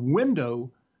 week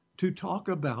window to talk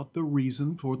about the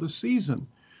reason for the season.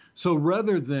 So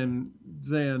rather than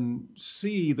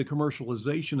see the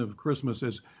commercialization of Christmas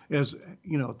as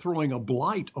throwing a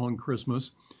blight on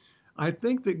Christmas, I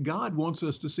think that God wants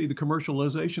us to see the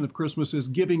commercialization of Christmas as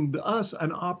giving us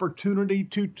an opportunity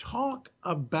to talk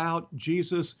about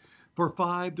Jesus for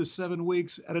 5 to 7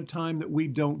 weeks at a time that we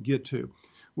don't get to.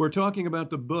 We're talking about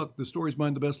the book, The Stories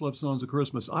Behind the Best Love Songs of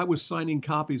Christmas. I was signing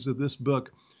copies of this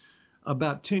book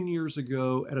about 10 years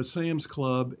ago at a Sam's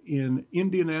Club in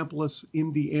Indianapolis,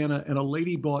 Indiana, and a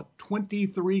lady bought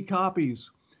 23 copies.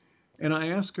 And I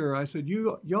asked her, I said,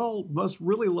 y'all must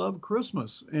really love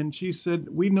Christmas. And she said,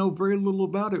 we know very little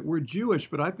about it. We're Jewish,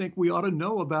 but I think we ought to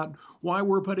know about why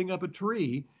we're putting up a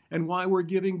tree and why we're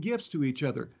giving gifts to each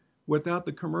other. Without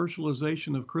the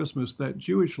commercialization of Christmas, that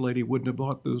Jewish lady wouldn't have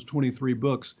bought those 23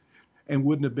 books and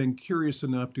wouldn't have been curious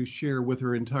enough to share with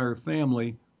her entire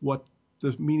family what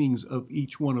the meanings of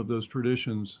each one of those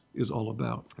traditions is all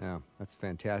about. Yeah, that's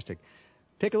fantastic.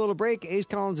 Take a little break. Ace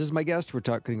Collins is my guest. We're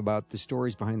talking about the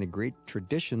stories behind the great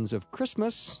traditions of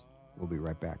Christmas. We'll be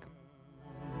right back.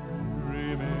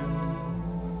 Dreaming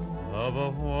of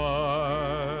a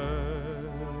white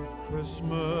Christmas,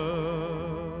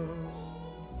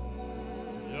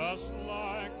 just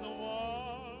like the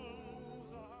ones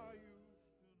I used to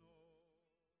know.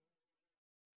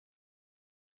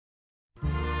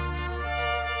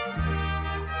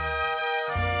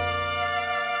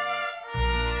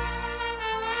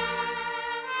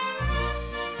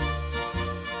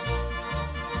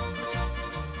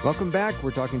 Welcome back.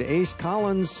 We're talking to Ace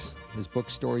Collins. His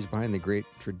book, Stories Behind the Great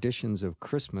Traditions of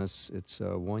Christmas. It's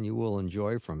one you will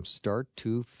enjoy from start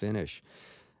to finish.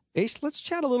 Ace, let's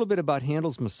chat a little bit about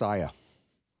Handel's Messiah.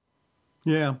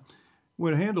 Yeah.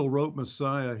 When Handel wrote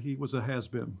Messiah, he was a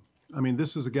has-been. I mean,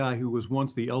 this is a guy who was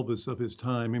once the Elvis of his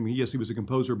time. I mean, yes, he was a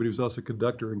composer, but he was also a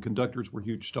conductor, and conductors were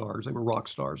huge stars. They were rock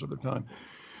stars at the time.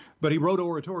 But he wrote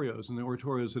oratorios, and the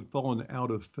oratorios had fallen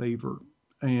out of favor.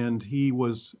 And he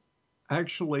was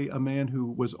actually a man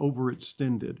who was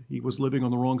overextended. He was living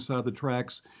on the wrong side of the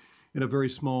tracks in a very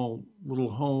small little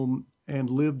home and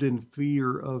lived in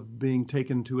fear of being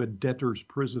taken to a debtor's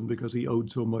prison because he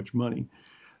owed so much money.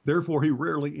 Therefore, he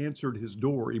rarely answered his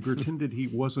door. He pretended he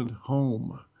wasn't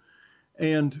home.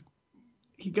 And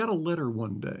he got a letter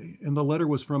one day, and the letter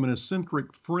was from an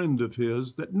eccentric friend of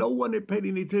his that no one had paid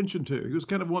any attention to. He was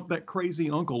kind of what that crazy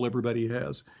uncle everybody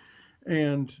has.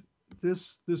 And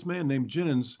this man named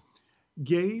Jennens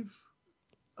gave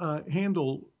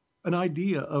Handel an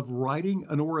idea of writing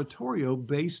an oratorio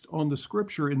based on the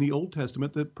scripture in the Old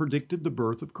Testament that predicted the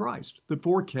birth of Christ, that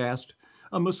forecast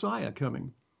a Messiah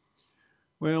coming.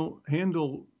 Well,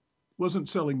 Handel wasn't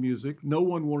selling music. No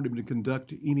one wanted him to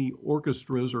conduct any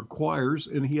orchestras or choirs,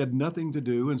 and he had nothing to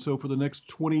do. And so for the next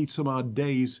 20 some odd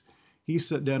days, he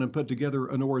sat down and put together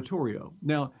an oratorio.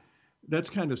 Now, that's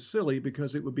kind of silly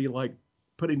because it would be like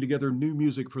putting together new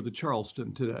music for the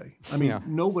Charleston today. I mean,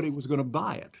 nobody was going to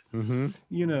buy it,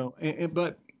 you know,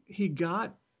 but he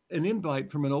got an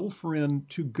invite from an old friend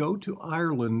to go to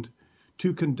Ireland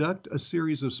to conduct a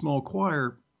series of small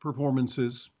choir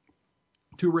performances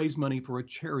to raise money for a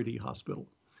charity hospital.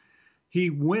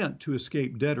 He went to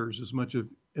escape debtors as much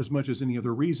as any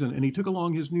other reason, and he took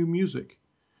along his new music,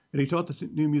 and he taught the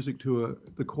new music to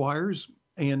the choirs,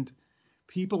 and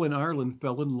people in Ireland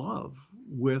fell in love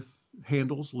with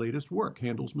Handel's latest work,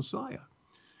 Handel's Messiah.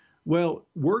 Well,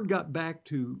 word got back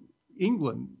to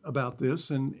England about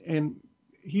this, and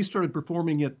he started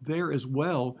performing it there as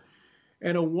well.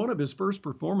 And on one of his first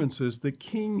performances, the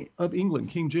King of England,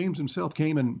 King James himself,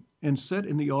 came and sat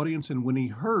in the audience. And when he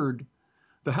heard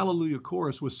the Hallelujah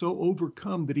chorus, was so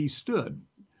overcome that he stood.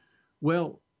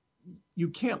 Well, you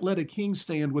can't let a king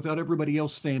stand without everybody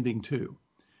else standing too.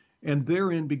 And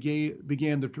therein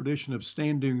began the tradition of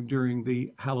standing during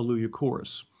the Hallelujah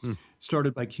chorus,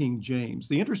 started by King James.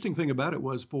 The interesting thing about it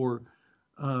was for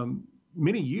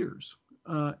many years,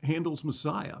 Handel's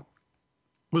Messiah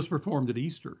was performed at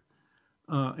Easter.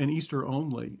 And Easter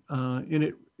only. And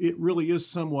it really is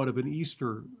somewhat of an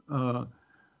Easter,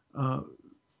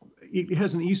 it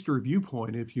has an Easter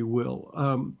viewpoint, if you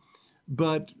will.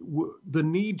 But the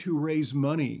need to raise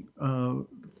money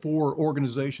for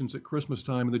organizations at Christmas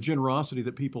time and the generosity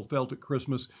that people felt at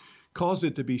Christmas caused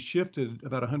it to be shifted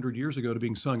about 100 years ago to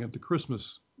being sung at the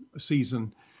Christmas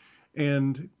season.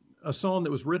 And a song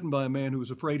that was written by a man who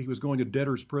was afraid he was going to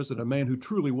debtor's prison, a man who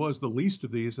truly was the least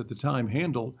of these at the time,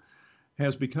 Handel,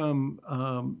 has become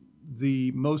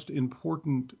the most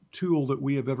important tool that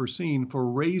we have ever seen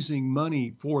for raising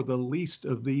money for the least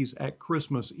of these at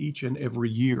Christmas each and every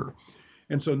year.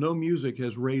 And so no music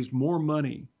has raised more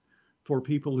money for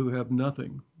people who have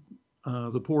nothing,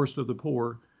 the poorest of the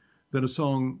poor, than a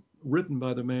song written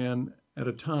by the man at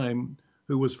a time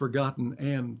who was forgotten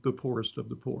and the poorest of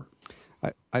the poor.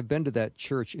 I've been to that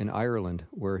church in Ireland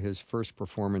where his first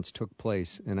performance took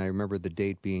place, and I remember the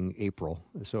date being April,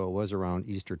 so it was around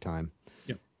Easter time.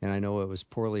 Yeah. And I know it was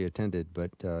poorly attended,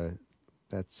 but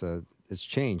it's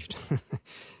changed.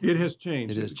 It has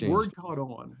changed. It has changed. Word caught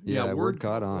on. Yeah, word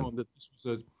caught on. That this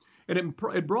was and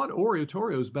it brought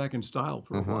oratorios back in style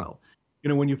for a while. You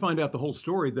know, when you find out the whole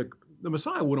story, the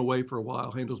Messiah went away for a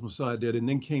while, Handel's Messiah did, and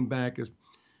then came back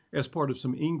as part of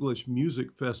some English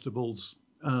music festivals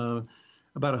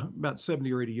about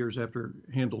 70 or 80 years after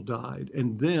Handel died.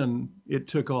 And then it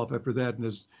took off after that and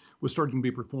was starting to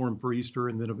be performed for Easter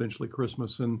and then eventually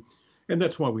Christmas. And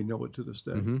that's why we know it to this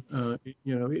day.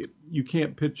 You know, you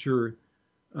can't picture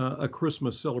a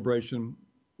Christmas celebration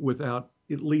without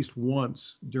at least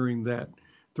once during that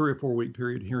 3 or 4 week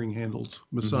period hearing Handel's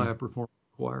Messiah perform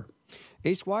in the choir.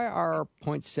 Ace, why are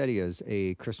poinsettias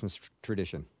a Christmas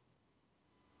tradition?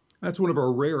 That's one of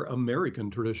our rare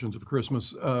American traditions of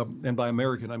Christmas. And by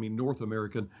American, I mean North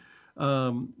American.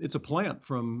 It's a plant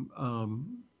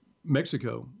from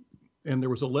Mexico. And there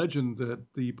was a legend that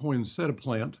the poinsettia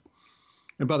plant,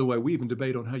 and by the way, we even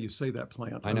debate on how you say that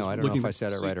plant. I know. I don't know if I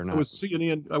said it right or not.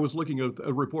 I was looking at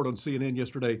a report on CNN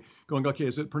yesterday going, okay,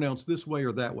 is it pronounced this way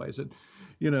or that way? Is it,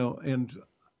 you know, and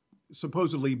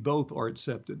supposedly both are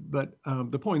accepted. But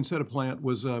the poinsettia plant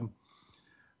was...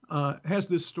 has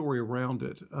this story around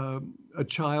it. A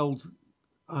child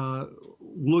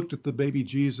looked at the baby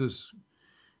Jesus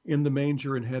in the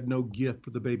manger and had no gift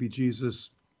for the baby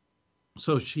Jesus.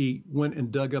 So she went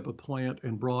and dug up a plant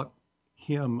and brought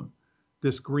him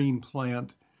this green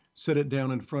plant, set it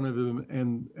down in front of him,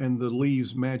 and the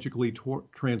leaves magically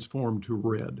transformed to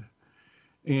red.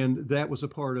 And that was a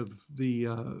part of the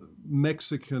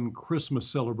Mexican Christmas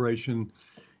celebration,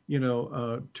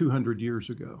 200 years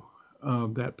ago.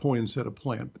 That poinsettia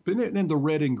plant. And the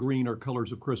red and green are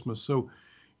colors of Christmas. So,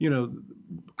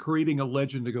 creating a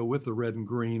legend to go with the red and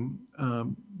green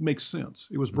makes sense.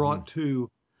 It was brought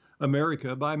to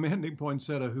America by a man named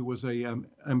Poinsettia, who was a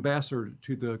ambassador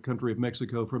to the country of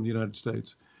Mexico from the United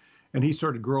States. And he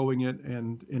started growing it,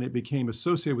 and it became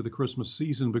associated with the Christmas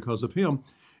season because of him,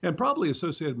 and probably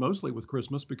associated mostly with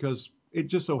Christmas because it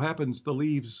just so happens the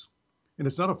leaves, and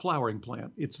it's not a flowering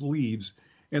plant, it's leaves,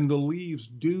 and the leaves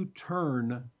do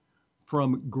turn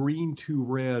from green to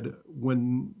red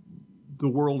when the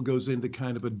world goes into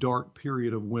kind of a dark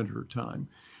period of winter time.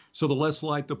 So the less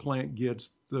light the plant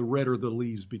gets, the redder the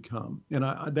leaves become. And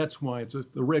that's why the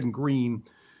red and green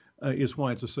is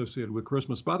why it's associated with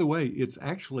Christmas. By the way, it's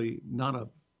actually not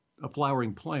a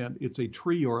flowering plant. It's a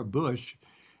tree or a bush,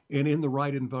 and in the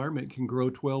right environment can grow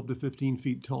 12 to 15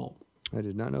 feet tall. I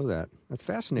did not know that. That's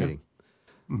fascinating.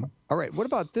 Yeah. Mm-hmm. All right. What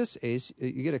about this, Ace?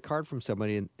 You get a card from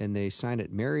somebody and they sign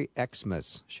it Merry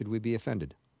Xmas. Should we be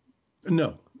offended?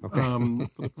 No. Okay.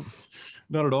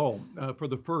 Not at all. For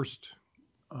the first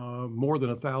more than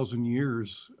 1,000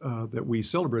 years that we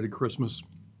celebrated Christmas,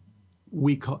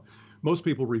 most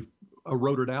people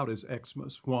wrote it out as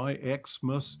Xmas. Why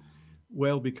Xmas?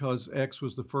 Well, because X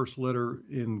was the first letter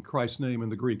in Christ's name in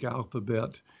the Greek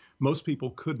alphabet. Most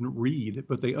people couldn't read,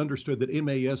 but they understood that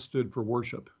MAS stood for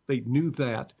worship. They knew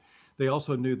that. They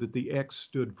also knew that the X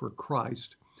stood for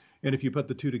Christ. And if you put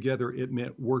the two together, it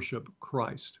meant worship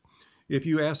Christ. If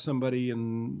you asked somebody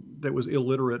that was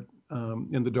illiterate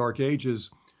in the Dark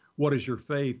Ages, what is your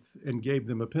faith, and gave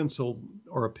them a pencil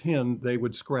or a pen, they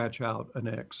would scratch out an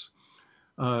X.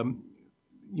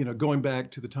 Going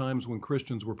back to the times when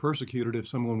Christians were persecuted, if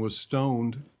someone was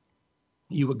stoned,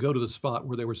 you would go to the spot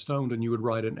where they were stoned and you would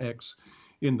write an X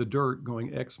in the dirt,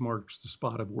 going X marks the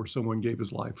spot of where someone gave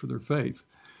his life for their faith.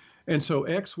 And so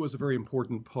X was a very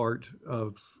important part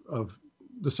of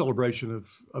the celebration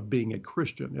of being a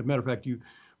Christian. As a matter of fact,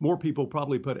 more people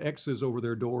probably put X's over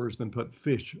their doors than put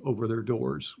fish over their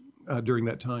doors during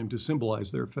that time to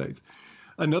symbolize their faith.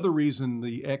 Another reason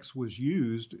the X was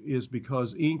used is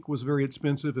because ink was very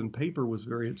expensive and paper was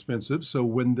very expensive. So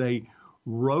when they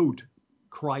wrote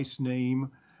Christ's name,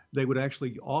 they would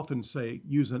actually often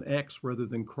use an X rather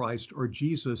than Christ or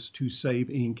Jesus to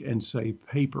save ink and save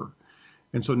paper.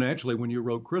 And so naturally, when you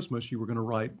wrote Christmas, you were going to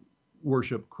write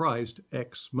worship Christ,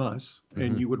 Xmas,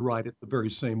 and you would write it the very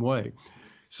same way.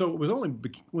 So it was only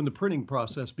when the printing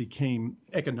process became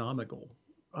economical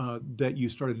that you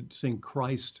started seeing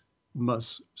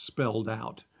Christmas spelled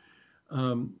out.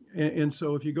 And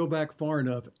so if you go back far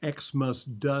enough, Xmas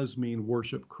does mean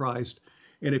worship Christ.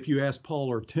 And if you ask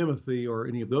Paul or Timothy or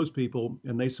any of those people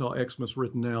and they saw Xmas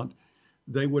written out,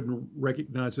 they wouldn't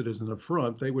recognize it as an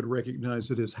affront. They would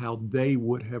recognize it as how they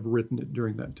would have written it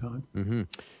during that time. Mm-hmm.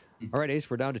 All right, Ace,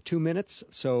 we're down to 2 minutes.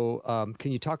 So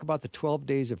can you talk about the 12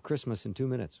 days of Christmas in 2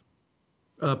 minutes?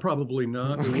 Probably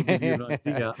not. It will give you an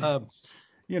idea.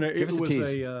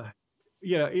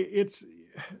 It's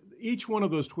each one of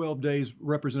those 12 days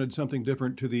represented something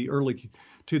different to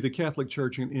the Catholic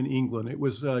Church in England. It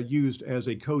was used as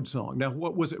a code song. Now,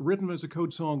 what was it written as a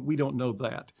code song? We don't know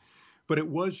that, but it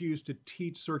was used to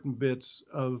teach certain bits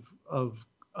of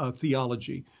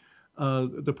theology.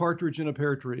 The partridge in a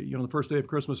pear tree, the first day of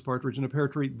Christmas, partridge in a pear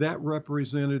tree, that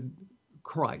represented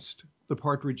Christ, the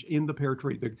partridge in the pear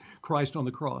tree, the Christ on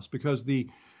the cross, because the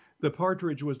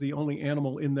partridge was the only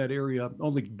animal in that area,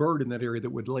 only bird in that area that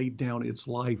would lay down its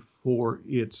life for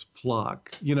its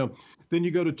flock. Then you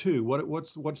go to 2.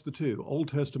 What's the 2? Old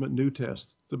Testament, New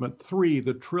Testament. 3,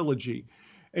 the trilogy.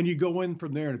 And you go in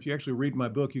from there, and if you actually read my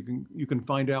book, you can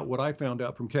find out what I found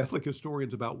out from Catholic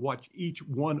historians about what each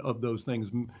one of those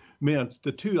things meant.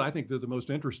 The 2, I think, they're the most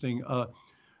interesting.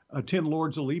 10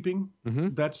 Lords a leaping.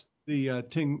 Mm-hmm. That's the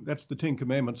 10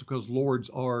 Commandments, because lords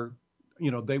are,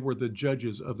 they were the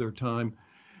judges of their time.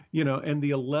 And the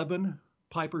 11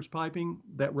 pipers piping,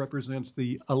 that represents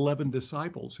the 11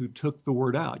 disciples who took the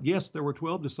word out. Yes, there were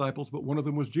 12 disciples, but one of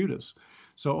them was Judas.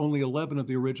 So only 11 of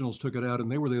the originals took it out, and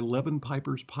they were the 11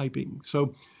 pipers piping.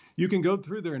 So you can go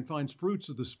through there and find fruits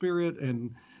of the Spirit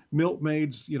and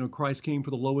milkmaids. Christ came for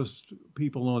the lowest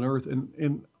people on earth,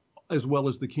 and as well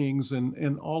as the kings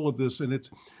and all of this. And it's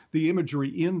the imagery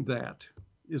in that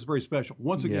is very special.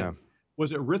 Once again,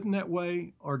 was it written that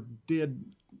way, or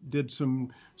did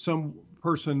some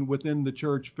person within the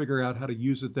church figure out how to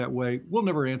use it that way? We'll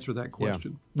never answer that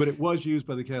question. But it was used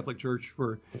by the Catholic Church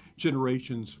for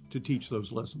generations to teach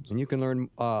those lessons. And you can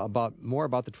learn more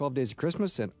about the 12 Days of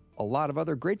Christmas and a lot of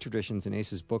other great traditions in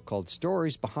Ace's book called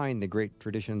Stories Behind the Great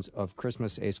Traditions of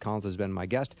Christmas. Ace Collins has been my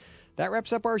guest. That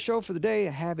wraps up our show for the day.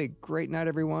 Have a great night,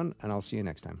 everyone, and I'll see you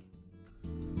next time.